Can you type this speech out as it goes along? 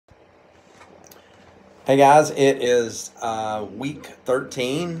Hey guys, it is week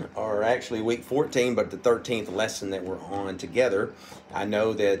 13, or actually week 14, but the 13th lesson that we're on together. I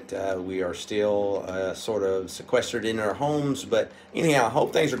know that we are still sort of sequestered in our homes, but anyhow, I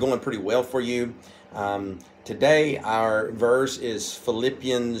hope things are going pretty well for you. Today, our verse is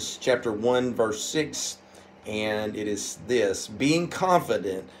Philippians chapter 1, verse 6, and it is this: being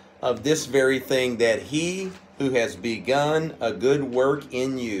confident of this very thing, that he who has begun a good work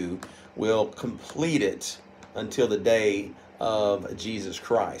in you will complete it until the day of Jesus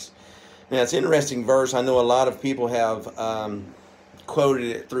Christ. Now, it's an interesting verse. I know a lot of people have quoted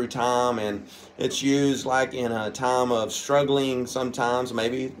it through time, and it's used like in a time of struggling sometimes,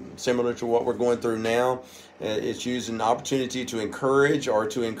 maybe similar to what we're going through now. It's used an opportunity to encourage or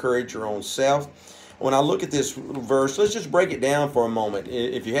to encourage your own self. When I look at this verse, let's just break it down for a moment.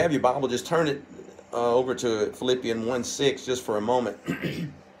 If you have your Bible, just turn it over to Philippians 1:6 just for a moment.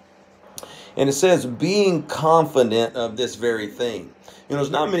 And it says, being confident of this very thing. You know,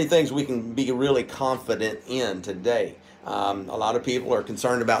 there's not many things we can be really confident in today. A lot of people are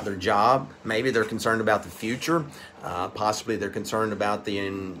concerned about their job. Maybe they're concerned about the future. Possibly they're concerned about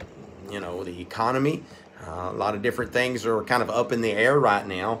the economy. A lot of different things are kind of up in the air right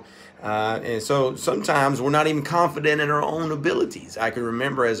now. And so sometimes we're not even confident in our own abilities. I can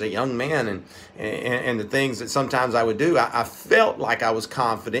remember as a young man and the things that sometimes I would do, I felt like I was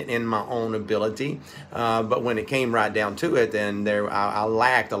confident in my own ability. But when it came right down to it, then I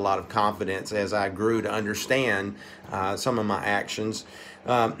lacked a lot of confidence as I grew to understand some of my actions.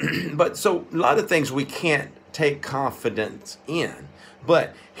 But so a lot of things we can't take confidence in.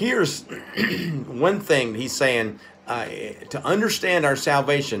 But here's one thing he's saying, to understand our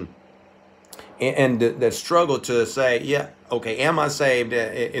salvation, and the struggle to say, yeah, okay, am I saved?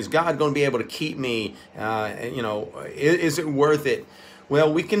 Is God going to be able to keep me? Is it worth it?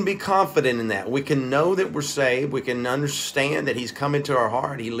 Well, we can be confident in that. We can know that we're saved. We can understand that He's come into our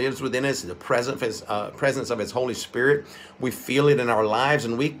heart. He lives within us, the presence of His Holy Spirit. We feel it in our lives,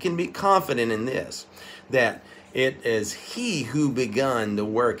 and we can be confident in this, that it is He who begun the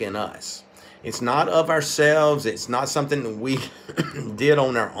work in us. It's not of ourselves. It's not something that we did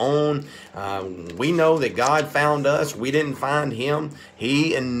on our own. We know that God found us. We didn't find Him.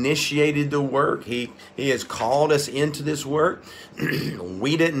 He initiated the work. He has called us into this work.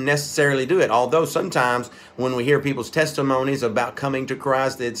 We didn't necessarily do it. Although sometimes when we hear people's testimonies about coming to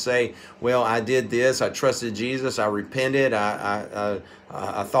Christ, they'd say, well, I did this. I trusted Jesus. I repented.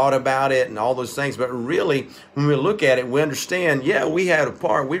 I thought about it and all those things. But really, when we look at it, we understand, yeah, we had a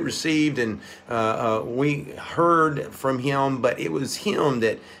part. We received and we heard from Him, but it was Him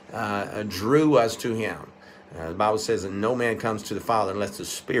that drew us to Him. The Bible says that no man comes to the Father unless the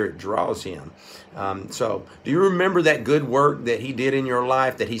Spirit draws him. So do you remember that good work that He did in your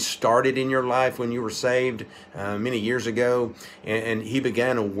life, that He started in your life when you were saved many years ago? And He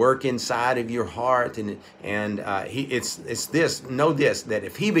began a work inside of your heart. And it's this, know this, that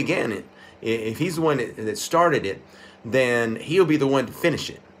if He began it, if He's the one that started it, then He'll be the one to finish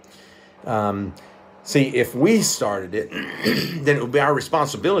it. See, if we started it, then it would be our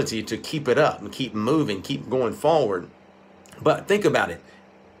responsibility to keep it up and keep moving, keep going forward. But think about it,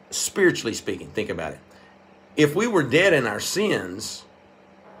 spiritually speaking, think about it. If we were dead in our sins,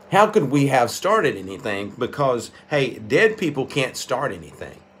 how could we have started anything? Because, hey, dead people can't start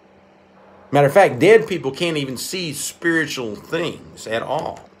anything. Matter of fact, dead people can't even see spiritual things at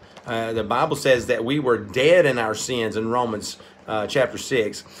all. The Bible says that we were dead in our sins in Romans chapter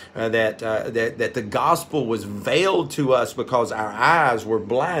 6, that the gospel was veiled to us because our eyes were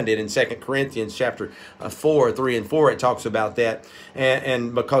blinded. In 2 Corinthians chapter 4, 3 and 4, it talks about that.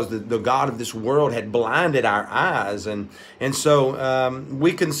 And because the God of this world had blinded our eyes. And so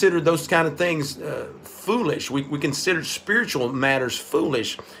we considered those kind of things foolish. We considered spiritual matters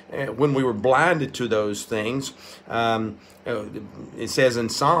foolish when we were blinded to those things. It says in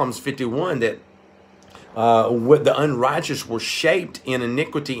Psalms 51 that the unrighteous were shaped in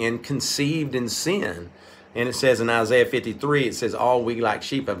iniquity and conceived in sin. And it says in Isaiah 53, it says, all we like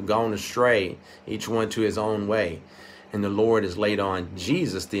sheep have gone astray, each one to his own way. And the Lord has laid on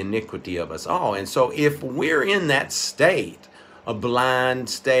Jesus the iniquity of us all. And so if we're in that state, a blind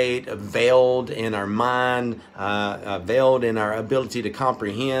state, veiled in our mind, veiled in our ability to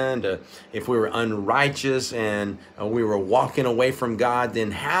comprehend, if we were unrighteous and we were walking away from God,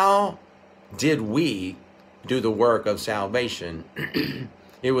 then how did we do the work of salvation?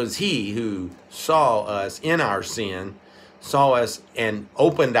 It was He who saw us in our sin, saw us and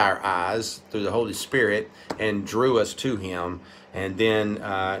opened our eyes through the Holy Spirit and drew us to Him. And then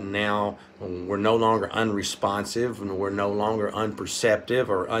now we're no longer unresponsive, and we're no longer unperceptive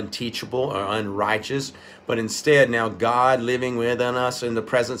or unteachable or unrighteous, but instead now God living within us in the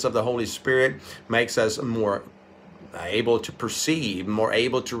presence of the Holy Spirit makes us more able to perceive, more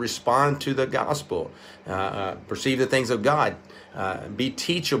able to respond to the gospel, perceive the things of God, be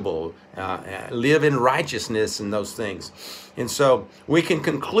teachable, live in righteousness and those things. And so we can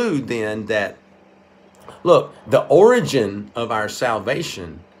conclude then that, look, the origin of our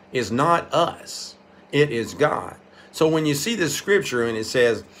salvation is not us, it is God. So when you see this scripture and it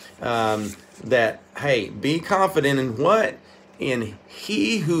says that, hey, be confident in what? In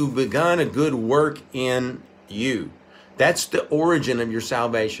he who begun a good work in you. That's the origin of your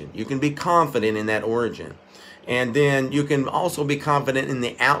salvation. You can be confident in that origin. And then you can also be confident in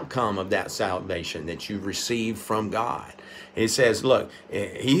the outcome of that salvation that you've received from God. It says, look,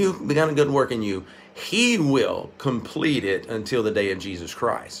 he who begun a good work in you, he will complete it until the day of Jesus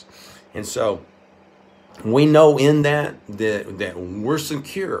Christ. And so we know in that we're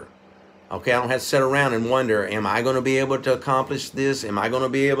secure. Okay, I don't have to sit around and wonder, am I going to be able to accomplish this? Am I going to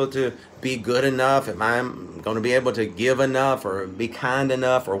be able to be good enough? Am I going to be able to give enough or be kind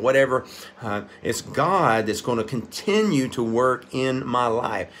enough or whatever? It's God that's going to continue to work in my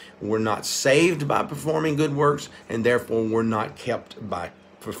life. We're not saved by performing good works, and therefore we're not kept by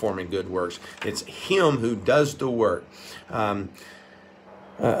performing good works. It's Him who does the work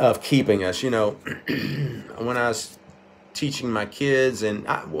of keeping us. You know, when I was teaching my kids, and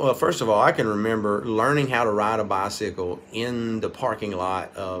well, first of all, I can remember learning how to ride a bicycle in the parking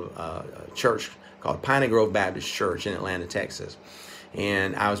lot of a church called Piney Grove Baptist Church in Atlanta, Texas.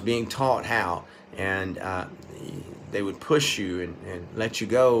 And I was being taught how, and they would push you and let you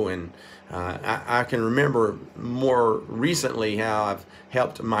go. And I can remember more recently how I've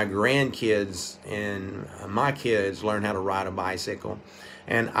helped my grandkids and my kids learn how to ride a bicycle.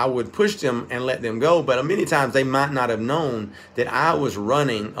 And I would push them and let them go, but many times they might not have known that I was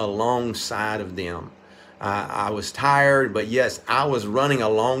running alongside of them. I was tired, but yes, I was running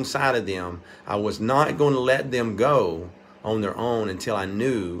alongside of them. I was not going to let them go on their own until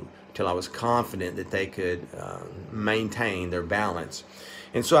I was confident that they could maintain their balance.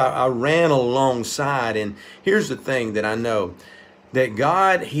 And so I ran alongside. And here's the thing that I know, that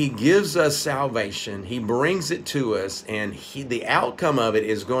God, He gives us salvation. He brings it to us, and the outcome of it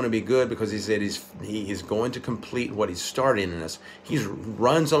is going to be good, because He said He is going to complete what He started in us. He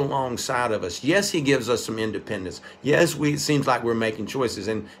runs alongside of us. Yes, He gives us some independence. Yes, it seems like we're making choices,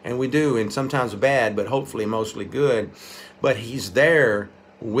 and we do, and sometimes bad, but hopefully mostly good. But He's there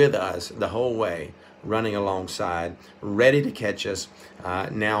with us the whole way, running alongside, ready to catch us.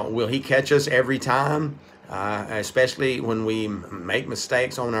 Now, will He catch us every time? Especially when we make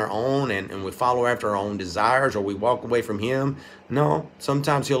mistakes on our own and we follow after our own desires, or we walk away from Him? No,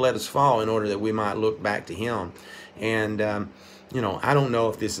 sometimes He'll let us fall in order that we might look back to Him. And, you know, I don't know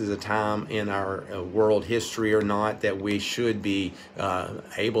if this is a time in our world history or not that we should be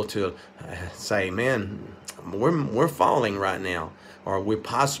able to say, man, we're falling right now, or we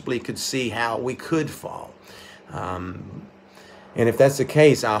possibly could see how we could fall. And if that's the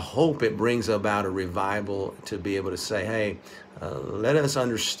case, I hope it brings about a revival to be able to say, hey, let us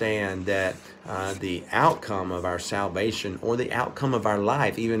understand that the outcome of our salvation, or the outcome of our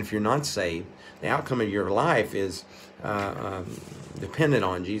life, even if you're not saved, the outcome of your life is dependent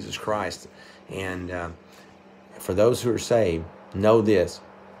on Jesus Christ. And for those who are saved, know this: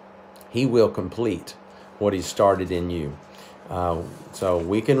 He will complete what He started in you. So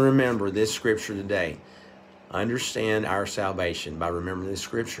we can remember this scripture today. Understand our salvation by remembering this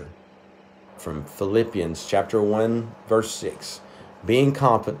scripture from Philippians chapter 1, verse 6. Being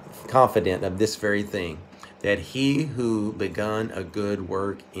confident of this very thing, that He who begun a good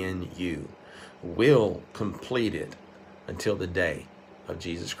work in you will complete it until the day of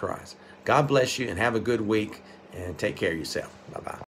Jesus Christ. God bless you, and have a good week, and take care of yourself. Bye-bye.